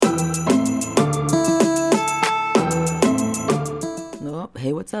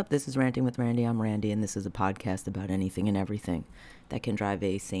what's up? This is Ranting with Randy. I'm Randy, and this is a podcast about anything and everything that can drive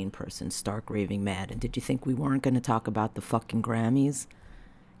a sane person stark raving mad. And did you think we weren't going to talk about the fucking Grammys?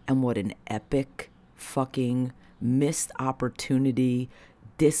 And what an epic fucking missed opportunity,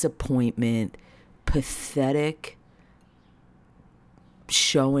 disappointment, pathetic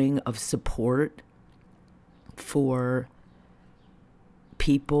showing of support for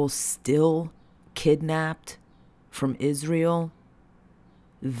people still kidnapped from Israel.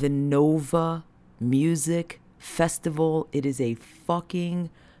 The Nova Music Festival. It is a fucking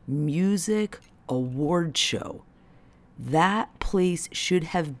music award show. That place should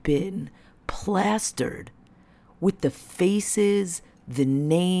have been plastered with the faces, the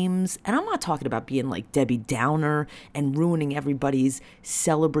names, and I'm not talking about being like Debbie Downer and ruining everybody's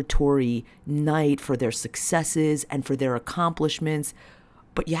celebratory night for their successes and for their accomplishments,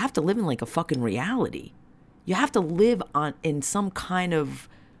 but you have to live in like a fucking reality. You have to live in some kind of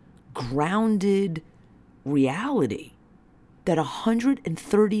grounded reality that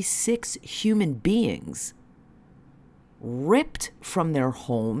 136 human beings ripped from their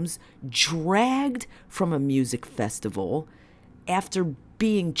homes, dragged from a music festival after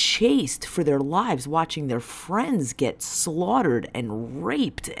being chased for their lives, watching their friends get slaughtered and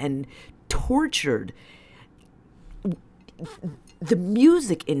raped and tortured. The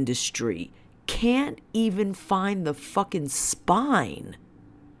music industry can't even find the fucking spine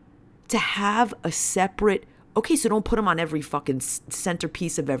to have a separate, okay, so don't put them on every fucking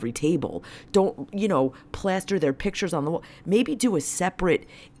centerpiece of every table. Don't, plaster their pictures on the wall. Maybe do a separate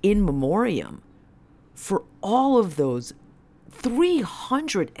in memoriam for all of those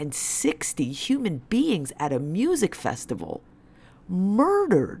 360 human beings at a music festival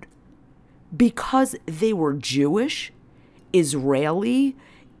murdered because they were Jewish, Israeli,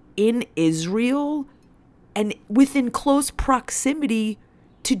 in Israel, and within close proximity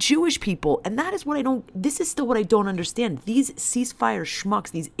to Jewish people. And that is this is still what I don't understand. These ceasefire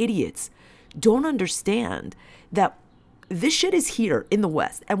schmucks, these idiots, don't understand that this shit is here in the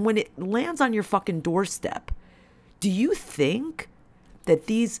West. And when it lands on your fucking doorstep, do you think that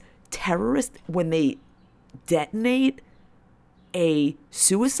these terrorists, when they detonate a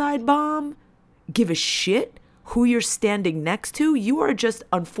suicide bomb, give a shit who you're standing next to? You are just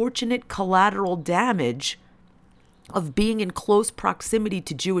unfortunate collateral damage of being in close proximity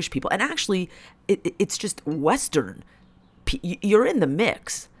to Jewish people. And actually, it's just Western. You're in the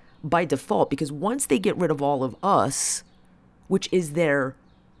mix by default, because once they get rid of all of us, which is their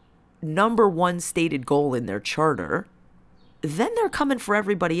number one stated goal in their charter, then they're coming for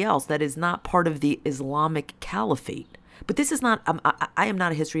everybody else that is not part of the Islamic caliphate. But this is not, I am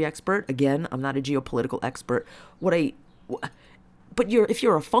not a history expert. Again, I'm not a geopolitical expert. But if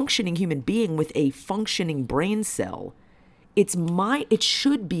you're a functioning human being with a functioning brain cell, it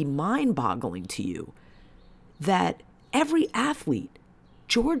should be mind-boggling to you that every athlete,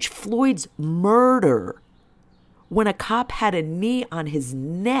 George Floyd's murder, when a cop had a knee on his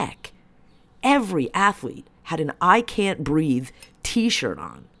neck, every athlete had an "I can't breathe" t-shirt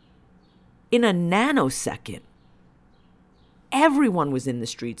on. In a nanosecond, everyone was in the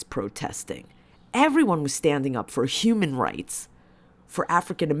streets protesting. Everyone was standing up for human rights, for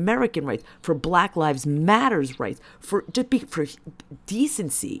African American rights, for Black Lives Matter's rights, for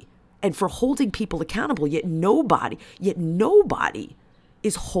decency, and for holding people accountable. Yet nobody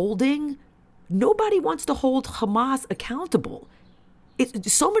wants to hold Hamas accountable.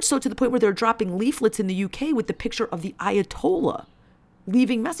 It's so much so to the point where they're dropping leaflets in the UK with the picture of the Ayatollah,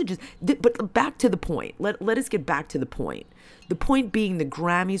 leaving messages. But back to the point. Let us get back to the point. The point being, the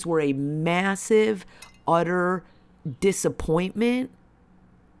Grammys were a massive, utter disappointment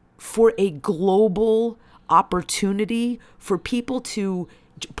for a global opportunity for people to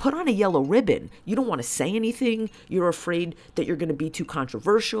put on a yellow ribbon. You don't want to say anything. You're afraid that you're going to be too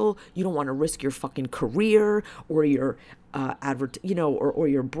controversial. You don't want to risk your fucking career or your or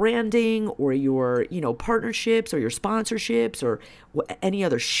your branding or your partnerships or your sponsorships or any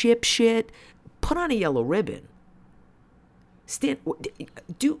other shit. Put on a yellow ribbon.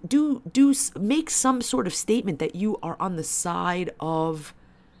 Make some sort of statement that you are on the side of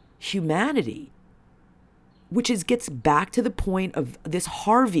humanity, which gets back to the point of this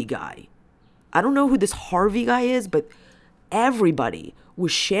Harvey guy. I don't know who this Harvey guy is, but everybody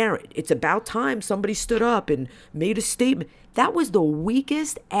was sharing. It's about time somebody stood up and made a statement. That was the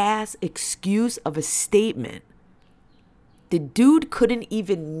weakest ass excuse of a statement. The dude couldn't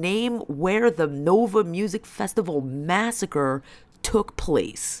even name where the Nova Music Festival massacre took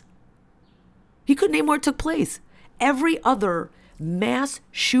place. He couldn't name where it took place. Every other mass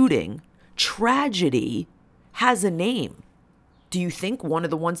shooting tragedy has a name. Do you think one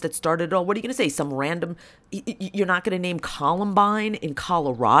of the ones that started it all, what are you going to say? Some random, you're not going to name Columbine in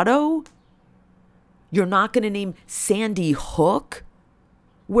Colorado? You're not going to name Sandy Hook,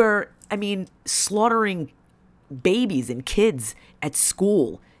 where, slaughtering babies and kids at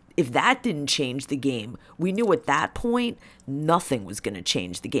school. If that didn't change the game, we knew at that point nothing was going to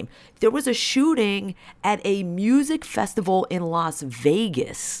change the game. There was a shooting at a music festival in Las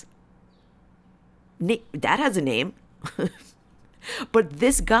Vegas. That has a name. But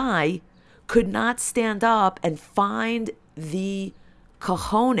this guy could not stand up and find the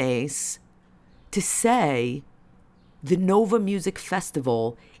cojones to say the Nova Music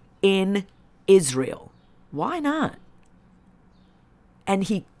Festival in Israel. Why not? And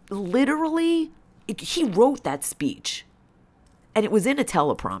he wrote that speech, and it was in a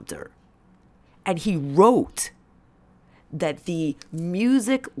teleprompter, and he wrote that the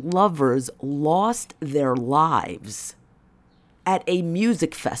music lovers lost their lives at a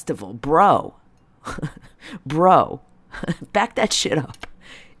music festival. Bro, back that shit up.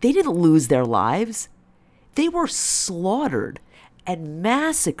 They didn't lose their lives. They were slaughtered and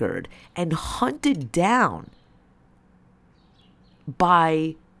massacred and hunted down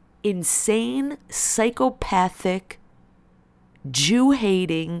by insane, psychopathic,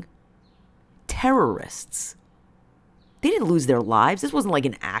 Jew-hating terrorists. They didn't lose their lives. This wasn't like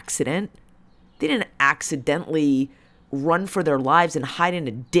an accident. They didn't accidentally run for their lives and hide in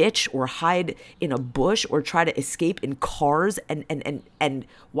a ditch or hide in a bush or try to escape in cars and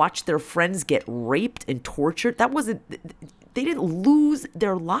watch their friends get raped and tortured. They didn't lose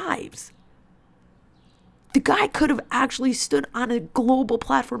their lives. The guy could have actually stood on a global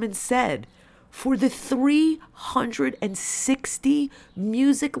platform and said, for the 360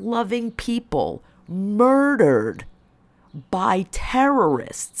 music-loving people murdered by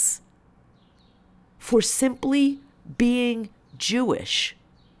terrorists for simply being Jewish.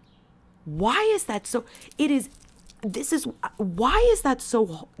 Why is that so? Why is that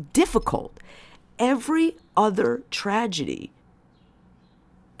so difficult? Every other tragedy,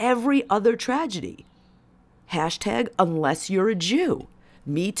 hashtag unless you're a Jew.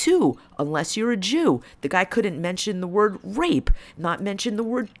 Me too, unless you're a Jew. The guy couldn't mention the word rape, not mention the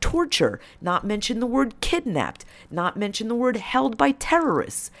word torture, not mention the word kidnapped, not mention the word held by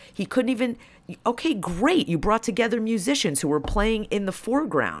terrorists. He couldn't even, okay, great. You brought together musicians who were playing in the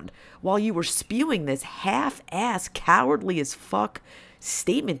foreground while you were spewing this half-ass, cowardly as fuck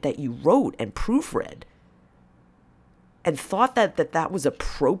statement that you wrote and proofread and thought that was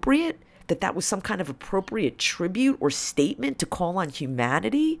appropriate. That was some kind of appropriate tribute or statement to call on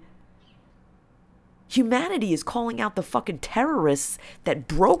humanity? Humanity is calling out the fucking terrorists that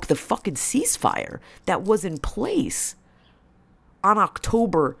broke the fucking ceasefire that was in place on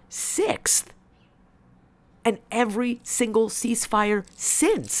October 6th. And every single ceasefire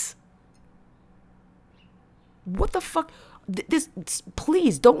since. What the fuck? This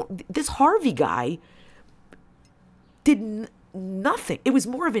Harvey guy did nothing. It was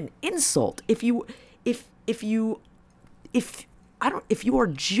more of an insult. If you are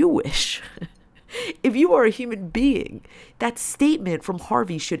Jewish, if you are a human being, that statement from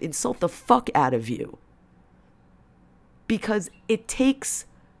Harvey should insult the fuck out of you. Because it takes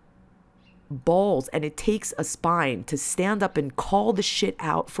balls and it takes a spine to stand up and call the shit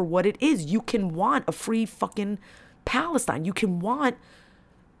out for what it is. You can want a free fucking Palestine. You can want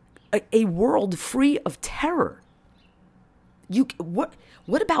a world free of terror. What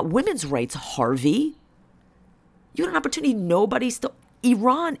about women's rights, Harvey? You had an opportunity.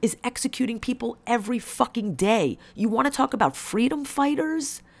 Iran is executing people every fucking day. You want to talk about freedom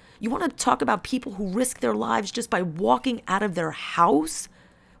fighters? You want to talk about people who risk their lives just by walking out of their house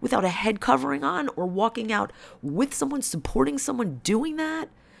without a head covering on, or walking out with someone, supporting someone doing that,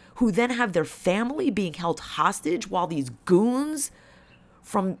 who then have their family being held hostage while these goons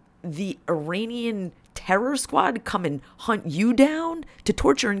from the Iranian terror squad come and hunt you down to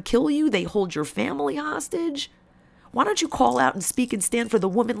torture and kill you? They hold your family hostage. Why don't you call out and speak and stand for the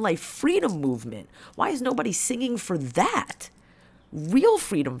woman life freedom movement? Why is nobody singing for that? Real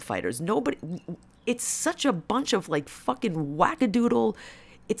freedom fighters. Nobody. It's such a bunch of like fucking wackadoodle.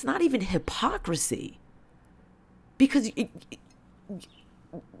 It's not even hypocrisy. Because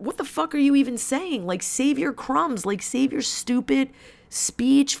what the fuck are you even saying? Like, save your crumbs. Like, save your stupid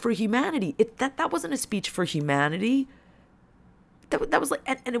speech for humanity. That wasn't a speech for humanity. That was like,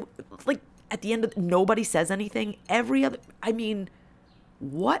 and it, like, at the end of, nobody says anything. Every other,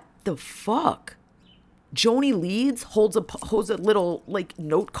 what the fuck? Joni Leeds holds a little like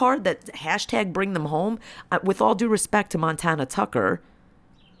note card that hashtag bring them home. With all due respect to Montana Tucker,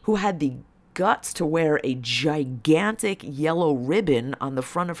 who had the guts to wear a gigantic yellow ribbon on the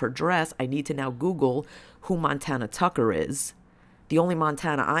front of her dress. I need to now Google who Montana Tucker is. The only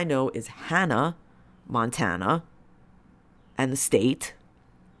Montana I know is Hannah, Montana, and the state.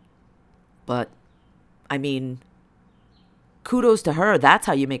 But, I mean, kudos to her. That's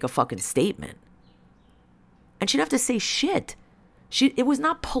how you make a fucking statement. And she'd have to say shit. It was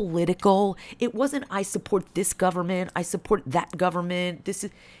not political. It wasn't, I support this government, I support that government.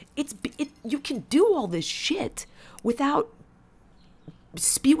 You can do all this shit without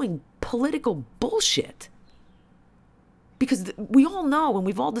spewing political bullshit. Because we all know, and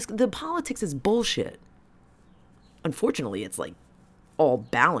we've all discussed, the politics is bullshit. Unfortunately, it's like all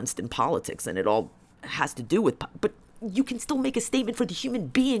balanced in politics, and it all has to do with, but you can still make a statement for the human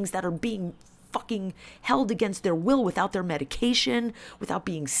beings that are being fucking held against their will without their medication, without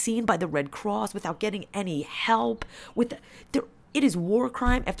being seen by the Red Cross, without getting any help. It is war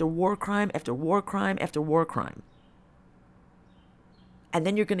crime after war crime after war crime after war crime. And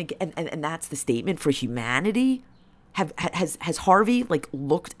then you're going to get, and that's the statement for humanity. Has Harvey like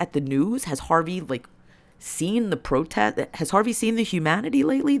looked at the news? Has Harvey like seen the protest? Has Harvey seen the humanity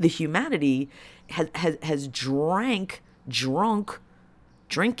lately? The humanity has drank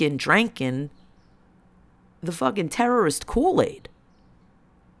the fucking terrorist Kool-Aid,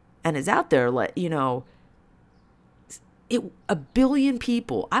 and is out there like, you know, 1 billion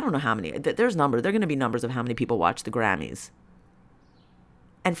people. I don't know how many. There's numbers. There are going to be numbers of how many people watch the Grammys.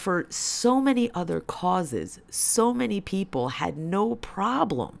 And for so many other causes, so many people had no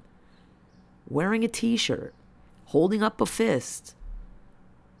problem wearing a t-shirt, holding up a fist,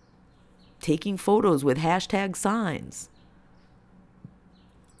 taking photos with hashtag signs.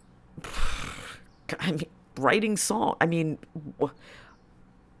 I mean, writing songs. I mean,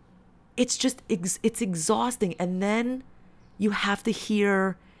 it's just, it's exhausting. And then you have to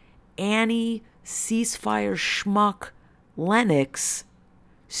hear Annie Ceasefire Schmuck Lennox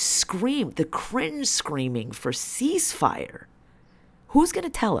scream, the cringe screaming for ceasefire. Who's going to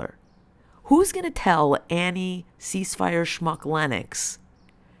tell her? Who's going to tell Annie Ceasefire Schmuck Lennox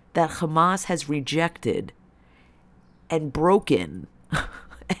that Hamas has rejected and broken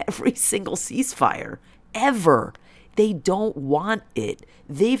every single ceasefire ever? They don't want it.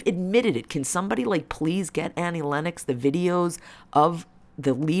 They've admitted it. Can somebody like please get Annie Lennox the videos of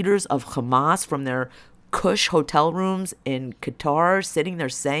the leaders of Hamas from their cush hotel rooms in Qatar sitting there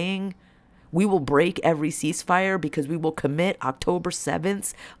saying, we will break every ceasefire because we will commit October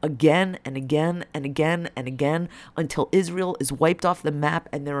 7th again and again and again and again until Israel is wiped off the map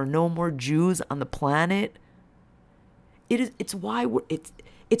and there are no more Jews on the planet. It's why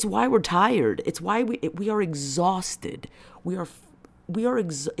we're tired. It's why we are exhausted.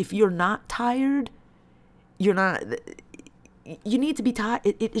 If you're not tired, you need to be tired.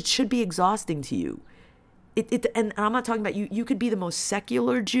 It should be exhausting to you. And I'm not talking about you. You could be the most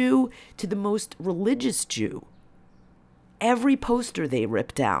secular Jew to the most religious Jew. Every poster they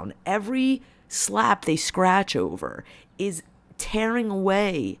rip down, every slap they scratch over is tearing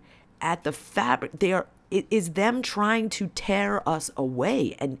away at the fabric. It is them trying to tear us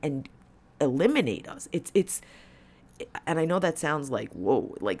away and eliminate us. And I know that sounds like,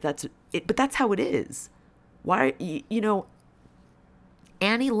 whoa, like that's it, but that's how it is. Why,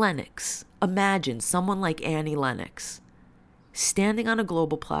 Annie Lennox, imagine someone like Annie Lennox standing on a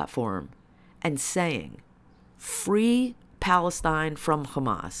global platform and saying, free Palestine from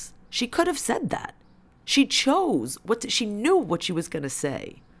Hamas. She could have said that. She chose she knew what she was going to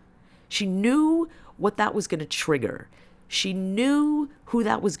say. She knew what that was going to trigger. She knew who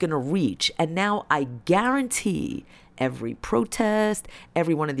that was going to reach. And now I guarantee every protest,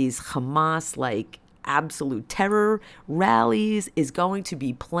 every one of these Hamas like absolute terror rallies is going to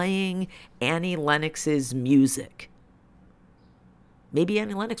be playing Annie Lennox's music. Maybe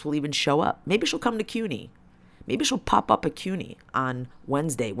Annie Lennox will even show up. Maybe she'll come to CUNY. Maybe she'll pop up at CUNY on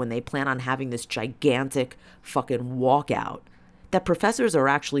Wednesday when they plan on having this gigantic fucking walkout that professors are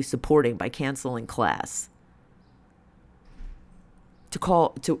actually supporting by canceling class to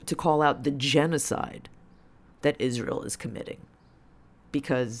call out the genocide that Israel is committing.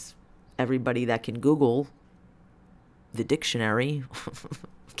 Because everybody that can Google the dictionary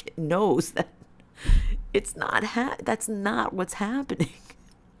knows that it's not that's not what's happening.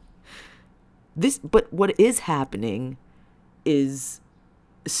 But what is happening is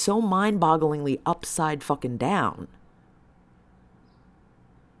so mind-bogglingly upside fucking down.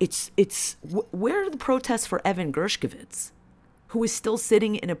 Where are the protests for Evan Gershkovich, who is still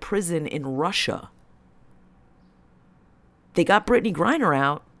sitting in a prison in Russia? They got Brittany Griner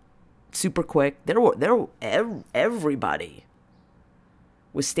out super quick. Everybody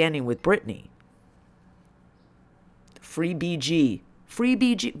was standing with Britney. Free BG. Free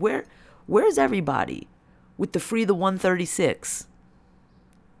BG. Where's everybody with the free the 136?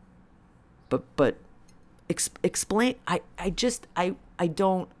 But explain. I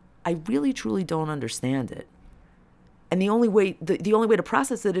really truly don't understand it. And the only way to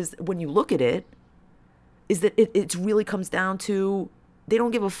process it is when you look at it, is that it really comes down to they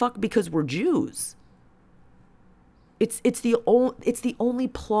don't give a fuck because we're Jews. It's the only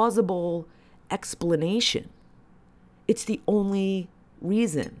plausible explanation. It's the only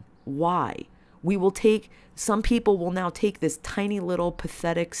reason why some people will now take this tiny little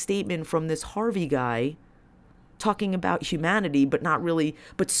pathetic statement from this Harvey guy talking about humanity,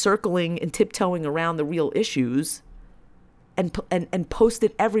 but circling and tiptoeing around the real issues and post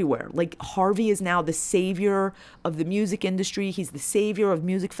it everywhere. Like Harvey is now the savior of the music industry. He's the savior of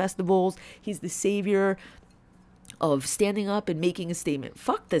music festivals. He's the savior of standing up and making a statement.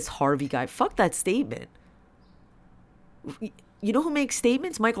 Fuck this Harvey guy. Fuck that statement. You know who makes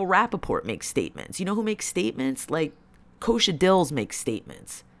statements? Michael Rappaport makes statements. You know who makes statements? Like Kosha Dills makes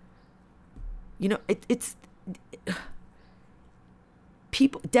statements. You know, it's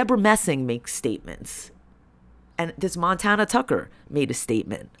people. Deborah Messing makes statements. And this Montana Tucker made a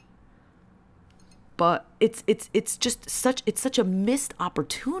statement. But it's just such a missed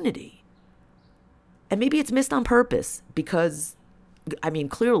opportunity. And maybe it's missed on purpose because, I mean,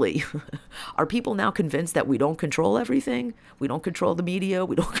 clearly, are people now convinced that we don't control everything? We don't control the media.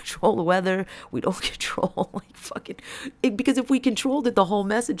 We don't control the weather. We don't control because if we controlled it, the whole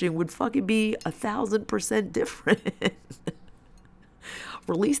messaging would fucking be 1,000% different.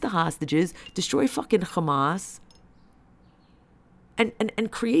 Release the hostages, destroy fucking Hamas,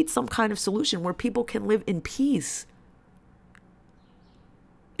 and create some kind of solution where people can live in peace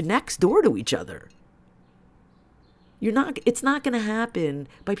next door to each other. It's not going to happen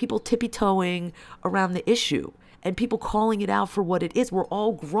by people tippy-toeing around the issue and people calling it out for what it is. We're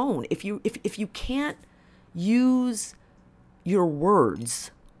all grown. If you can't use your words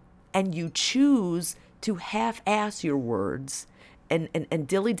and you choose to half-ass your words and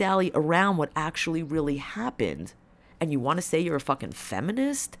dilly-dally around what actually really happened, and you want to say you're a fucking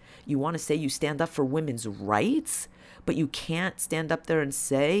feminist, you want to say you stand up for women's rights, but you can't stand up there and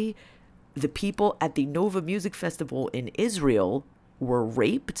say the people at the Nova Music Festival in Israel were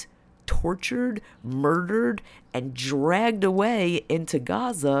raped, tortured, murdered, and dragged away into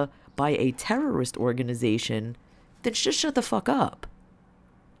Gaza by a terrorist organization, then just shut the fuck up.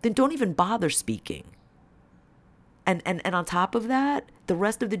 Then don't even bother speaking. And on top of that, the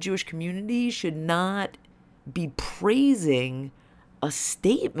rest of the Jewish community should not be praising a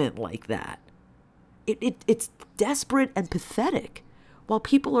statement like that. It's desperate and pathetic. While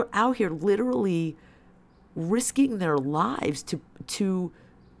people are out here literally risking their lives to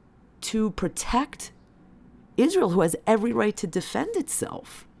protect Israel, who has every right to defend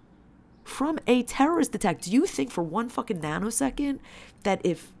itself from a terrorist attack. Do you think for one fucking nanosecond that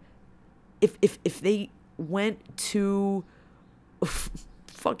if they went to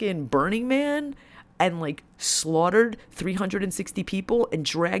fucking Burning Man and slaughtered 360 people and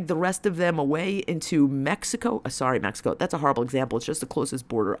dragged the rest of them away into Mexico? Sorry, Mexico. That's a horrible example. It's just the closest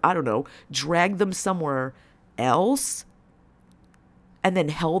border. I don't know. Dragged them somewhere else and then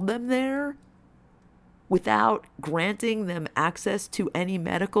held them there without granting them access to any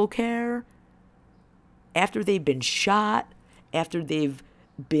medical care after they've been shot, after they've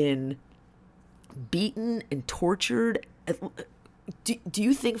been beaten and tortured. Do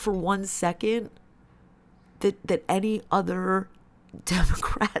you think for 1 second that any other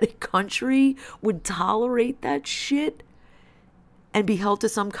democratic country would tolerate that shit and be held to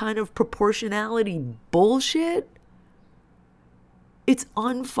some kind of proportionality bullshit? It's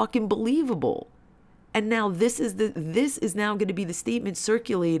unfucking believable. And now this is now going to be the statement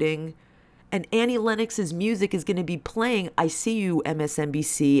circulating, and Annie Lennox's music is going to be playing. I see you,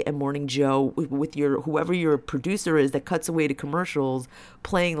 MSNBC and Morning Joe, with your whoever your producer is that cuts away to commercials,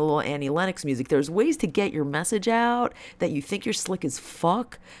 playing the little Annie Lennox music. There's ways to get your message out that you think you're slick as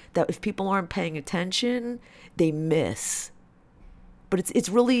fuck, that if people aren't paying attention, they miss. But it's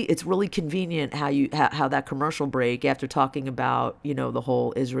really convenient how that commercial break, after talking about, the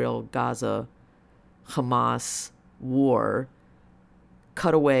whole Israel Gaza Hamas war,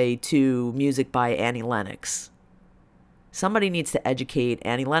 cut away to music by Annie Lennox. Somebody needs to educate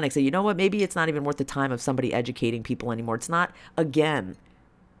Annie Lennox. And you know what? Maybe it's not even worth the time of somebody educating people anymore. It's not, again,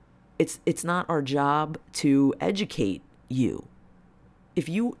 it's not our job to educate you. If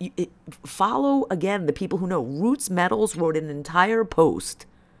you follow, again, the people who know. Roots Metals wrote an entire post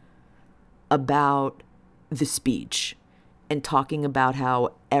about the speech and talking about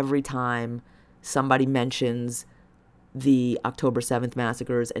how every time somebody mentions the October 7th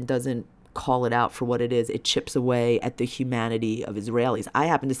massacres and doesn't call it out for what it is, it chips away at the humanity of Israelis. I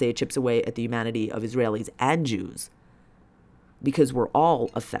happen to say it chips away at the humanity of Israelis and Jews, because we're all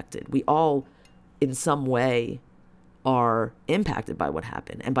affected. We all, in some way, are impacted by what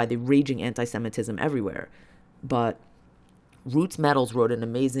happened and by the raging anti-Semitism everywhere. But Roots Metals wrote an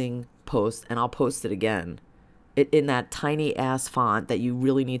amazing post, and I'll post it again, in that tiny ass font that you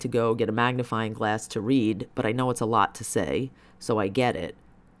really need to go get a magnifying glass to read, but I know it's a lot to say, so I get it.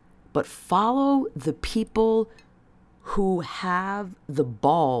 But follow the people who have the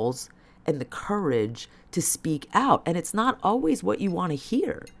balls and the courage to speak out. And it's not always what you want to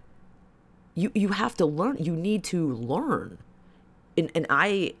hear. You have to learn. You need to learn. And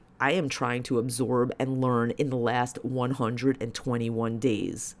I am trying to absorb and learn in the last 121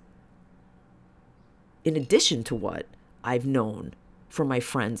 days. In addition to what I've known from my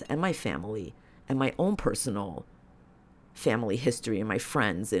friends and my family and my own personal family history and my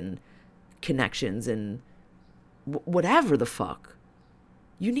friends and connections and whatever the fuck.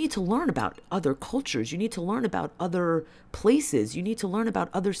 You need to learn about other cultures. You need to learn about other places. You need to learn about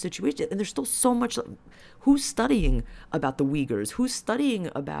other situations. And there's still so much. Who's studying about the Uyghurs? Who's studying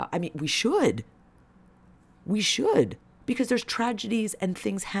about, I mean, we should. We should. Because there's tragedies and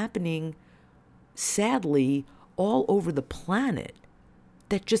things happening, sadly, all over the planet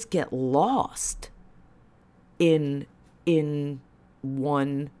that just get lost in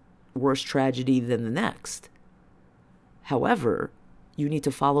one worse tragedy than the next. However, you need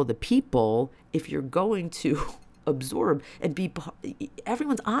to follow the people if you're going to absorb and be.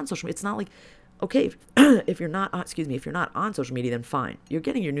 Everyone's on social media. It's not like, okay, if you're not on social media, then fine. You're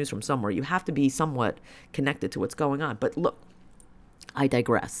getting your news from somewhere. You have to be somewhat connected to what's going on. But look, I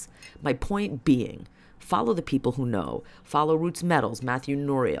digress. My point being, follow the people who know. Follow Roots Metals, Matthew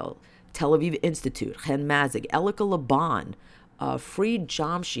Noriel, Tel Aviv Institute, Chen Mazik, Elika Laban, Freed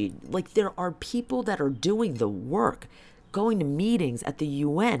Jamshid. Like, there are people that are doing the work, going to meetings at the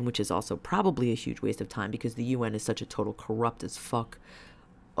UN, which is also probably a huge waste of time because the UN is such a total corrupt as fuck,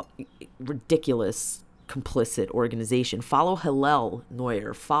 ridiculous, complicit organization. Follow Hillel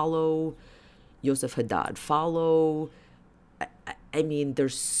Neuer. Follow Yosef Haddad. Follow... I mean,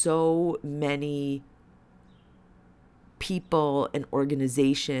 there's so many people and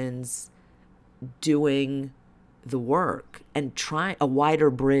organizations doing the work and trying a wider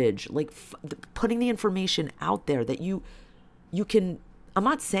bridge, like putting the information out there that you can. I'm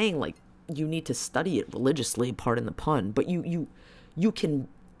not saying like you need to study it religiously, pardon the pun, but you can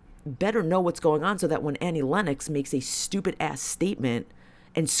better know what's going on so that when Annie Lennox makes a stupid ass statement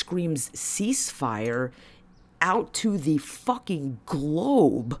and screams ceasefire out to the fucking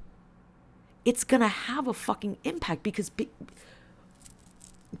globe, it's gonna have a fucking impact because,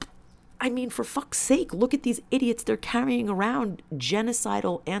 I mean, for fuck's sake, look at these idiots. They're carrying around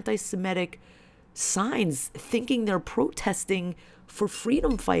genocidal, anti-Semitic signs thinking they're protesting for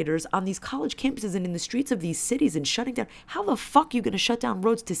freedom fighters on these college campuses and in the streets of these cities and shutting down. How the fuck are you gonna shut down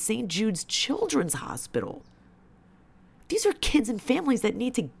roads to St. Jude's Children's Hospital? These are kids and families that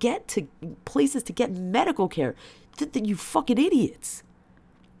need to get to places to get medical care. You fucking idiots.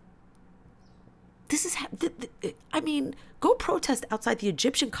 This is, I mean, go protest outside the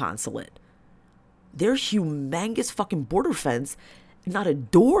Egyptian consulate. Their humongous fucking border fence, not a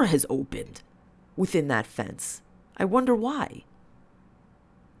door has opened within that fence. I wonder why.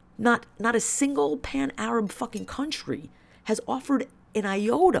 Not a single pan-Arab fucking country has offered an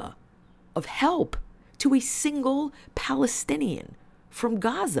iota of help to a single Palestinian from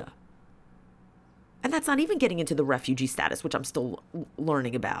Gaza. And that's not even getting into the refugee status, which I'm still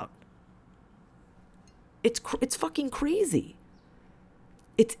learning about. It's fucking crazy.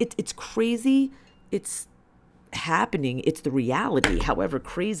 It's crazy. It's happening. It's the reality, however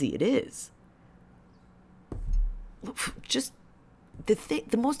crazy it is. Just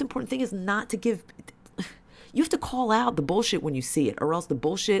the most important thing is not to give... You have to call out the bullshit when you see it, or else the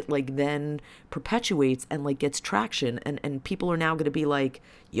bullshit like then perpetuates and like gets traction, and people are now going to be like,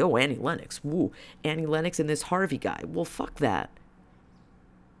 yo, Annie Lennox, woo, Annie Lennox and this Harvey guy. Well, fuck that.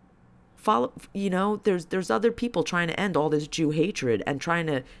 Follow, there's other people trying to end all this Jew hatred and trying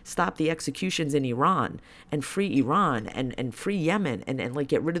to stop the executions in Iran and free Iran and free Yemen and like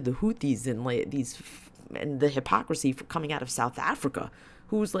get rid of the Houthis and like these and the hypocrisy for coming out of South Africa.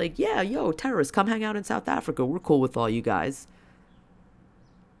 Who's like, yeah, yo, terrorists, come hang out in South Africa. We're cool with all you guys.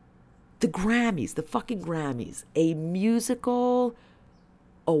 The Grammys, the fucking Grammys. A musical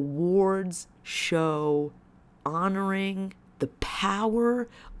awards show honoring the power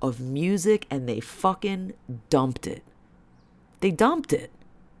of music, and they fucking dumped it. They dumped it.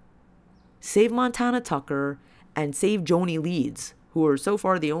 Save Montana Tucker and save Joni Leeds, who are so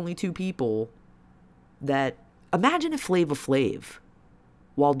far the only two people that... Imagine if Flava Flav,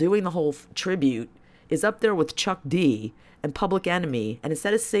 while doing the whole tribute, is up there with Chuck D and Public Enemy, and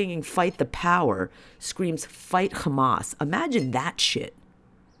instead of singing Fight the Power, screams Fight Hamas. Imagine that shit.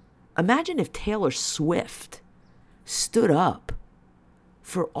 Imagine if Taylor Swift stood up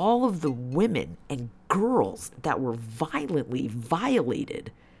for all of the women and girls that were violently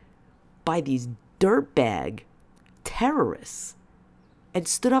violated by these dirtbag terrorists and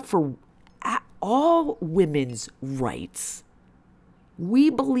stood up for all women's rights.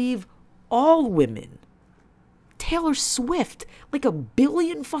 We believe all women. Taylor Swift, like 1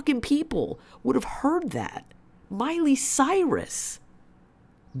 billion fucking people would have heard that. Miley Cyrus,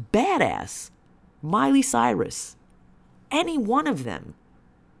 badass Miley Cyrus, any one of them.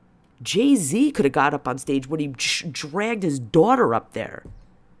 Jay-Z could have got up on stage when he dragged his daughter up there.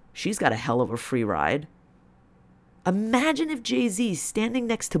 She's got a hell of a free ride. Imagine if Jay-Z, standing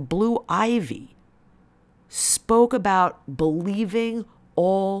next to Blue Ivy, spoke about believing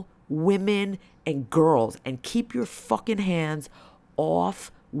all women and girls and keep your fucking hands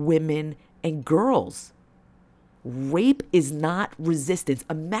off women and girls. Rape is not resistance.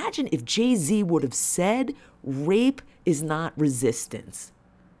 Imagine if Jay-Z would have said rape is not resistance.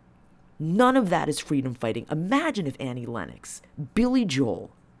 None of that is freedom fighting. Imagine if Annie Lennox, Billy Joel,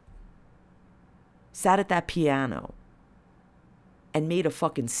 sat at that piano and made a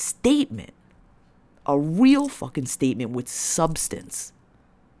fucking statement. A real fucking statement with substance.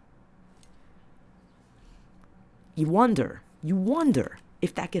 You wonder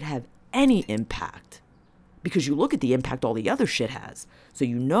if that could have any impact. Because you look at the impact all the other shit has. So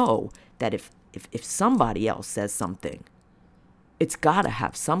you know that if somebody else says something, it's got to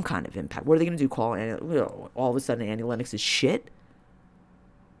have some kind of impact. What are they going to do? Call all of a sudden Annie Lennox is shit?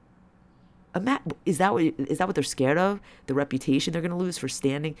 Is that what they're scared of? The reputation they're going to lose for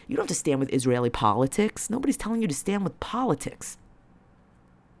standing? You don't have to stand with Israeli politics. Nobody's telling you to stand with politics.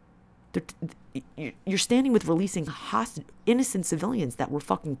 You're standing with releasing innocent civilians that were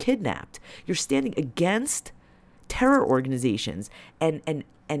fucking kidnapped. You're standing against terror organizations and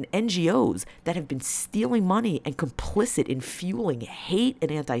NGOs that have been stealing money and complicit in fueling hate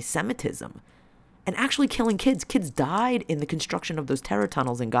and anti-Semitism and actually killing kids. Kids died in the construction of those terror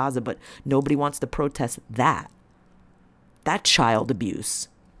tunnels in Gaza, but nobody wants to protest that child abuse.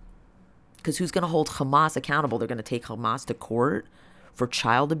 Because who's going to hold Hamas accountable? They're going to take Hamas to court for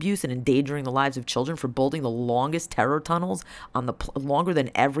child abuse and endangering the lives of children, for building the longest terror tunnels longer than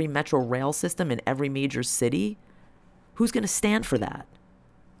every metro rail system in every major city. Who's going to stand for that?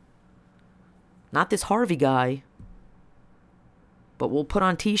 Not this Harvey guy. But we'll put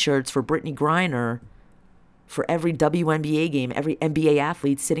on t-shirts for Brittany Griner for every WNBA game. Every NBA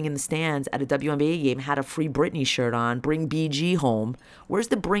athlete sitting in the stands at a WNBA game had a free Britney shirt on. Bring BG home. Where's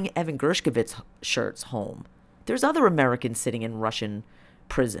the Bring Evan Gershkovich shirts home? There's other Americans sitting in Russian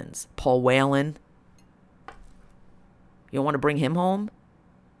prisons. Paul Whelan. You don't want to bring him home?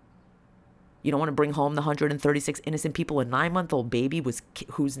 You don't want to bring home the 136 innocent people? A 9-month-old baby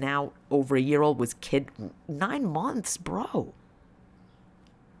who's now over a year old was 9 months, bro.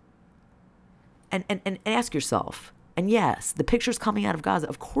 And ask yourself, and yes, the pictures coming out of Gaza,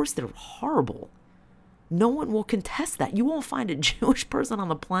 of course they're horrible. No one will contest that. You won't find a Jewish person on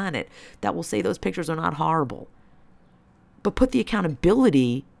the planet that will say those pictures are not horrible. But put the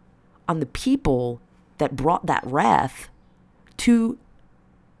accountability on the people that brought that wrath to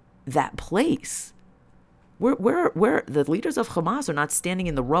that place. Where the leaders of Hamas are not standing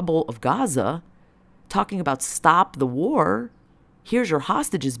in the rubble of Gaza talking about stop the war, here's your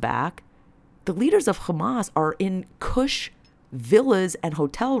hostages back. The leaders of Hamas are in cush villas and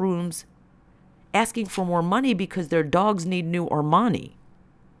hotel rooms asking for more money because their dogs need new Armani.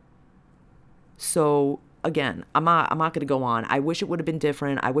 So again, I'm not going to go on. I wish it would have been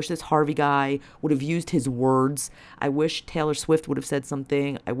different. I wish this Harvey guy would have used his words. I wish Taylor Swift would have said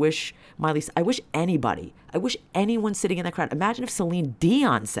something. I wish anybody. I wish anyone sitting in that crowd. Imagine if Celine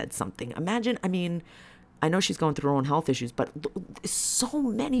Dion said something. I know she's going through her own health issues, but so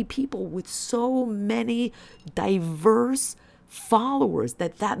many people with so many diverse followers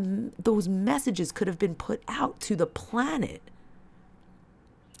that those messages could have been put out to the planet.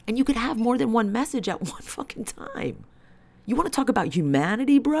 And you could have more than one message at one fucking time. You want to talk about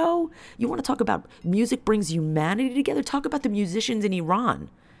humanity, bro? You want to talk about music brings humanity together? Talk about the musicians in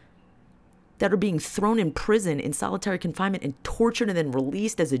Iran that are being thrown in prison in solitary confinement and tortured and then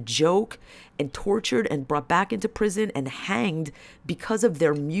released as a joke and tortured and brought back into prison and hanged because of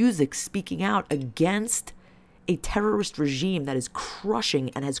their music speaking out against a terrorist regime that is crushing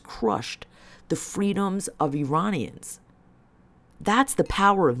and has crushed the freedoms of Iranians. That's the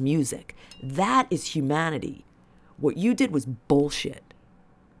power of music. That is humanity. What you did was bullshit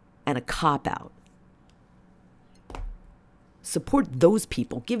and a cop-out. Support those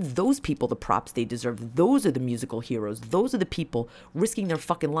people. Give those people the props they deserve. Those are the musical heroes. Those are the people risking their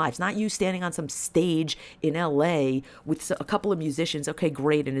fucking lives. Not you standing on some stage in LA with a couple of musicians. Okay,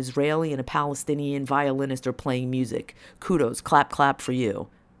 great. An Israeli and a Palestinian violinist are playing music. Kudos. Clap, clap for you.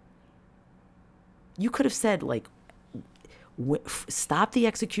 You could have said, like, stop the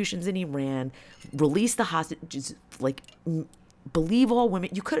executions in Iran, release the hostages, like, believe all women.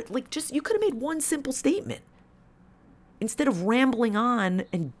 You could have made one simple statement instead of rambling on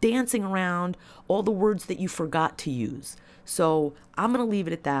and dancing around all the words that you forgot to use. So I'm going to leave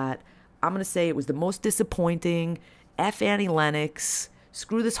it at that. I'm going to say it was the most disappointing. F Annie Lennox.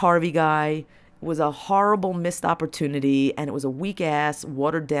 Screw this Harvey guy. It was a horrible missed opportunity, and it was a weak-ass,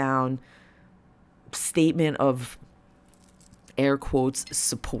 watered-down statement of, air quotes,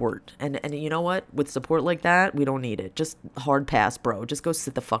 support. And you know what? With support like that, we don't need it. Just hard pass, bro. Just go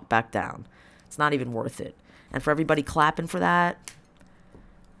sit the fuck back down. It's not even worth it. And for everybody clapping for that,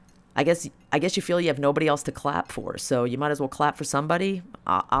 I guess you feel you have nobody else to clap for, so you might as well clap for somebody.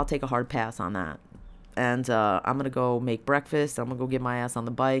 I'll take a hard pass on that. And I'm going to go make breakfast. I'm going to go get my ass on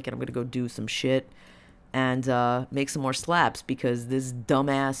the bike, and I'm going to go do some shit and make some more slaps, because this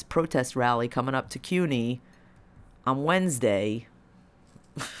dumbass protest rally coming up to CUNY on Wednesday,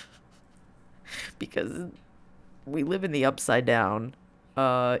 because we live in the upside down,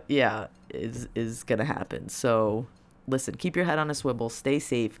 is gonna happen. So listen, keep your head on a swivel, stay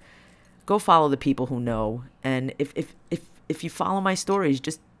safe, go follow the people who know, and if you follow my stories,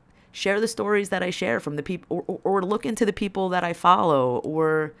 just share the stories that I share from the people, or look into the people that I follow,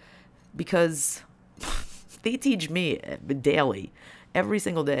 or because they teach me daily. Every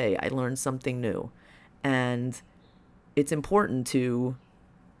single day I learn something new, and it's important to,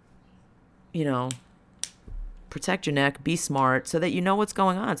 protect your neck, be smart, so that you know what's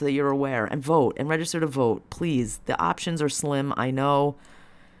going on, so that you're aware, and vote and register to vote. Please, the options are slim. I know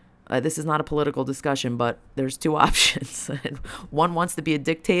this is not a political discussion, but there's two options. One wants to be a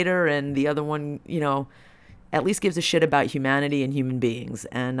dictator, and the other one, at least gives a shit about humanity and human beings,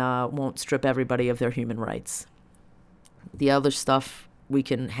 and won't strip everybody of their human rights. The other stuff we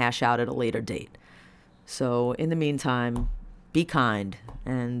can hash out at a later date. So in the meantime, be kind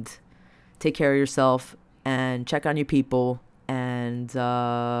and take care of yourself and check on your people. And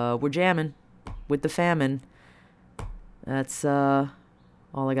we're jamming with the famine. That's all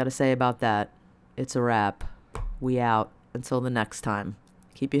I got to say about that. It's a wrap. We out. Until the next time.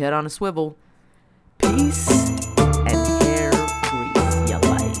 Keep your head on a swivel. Peace.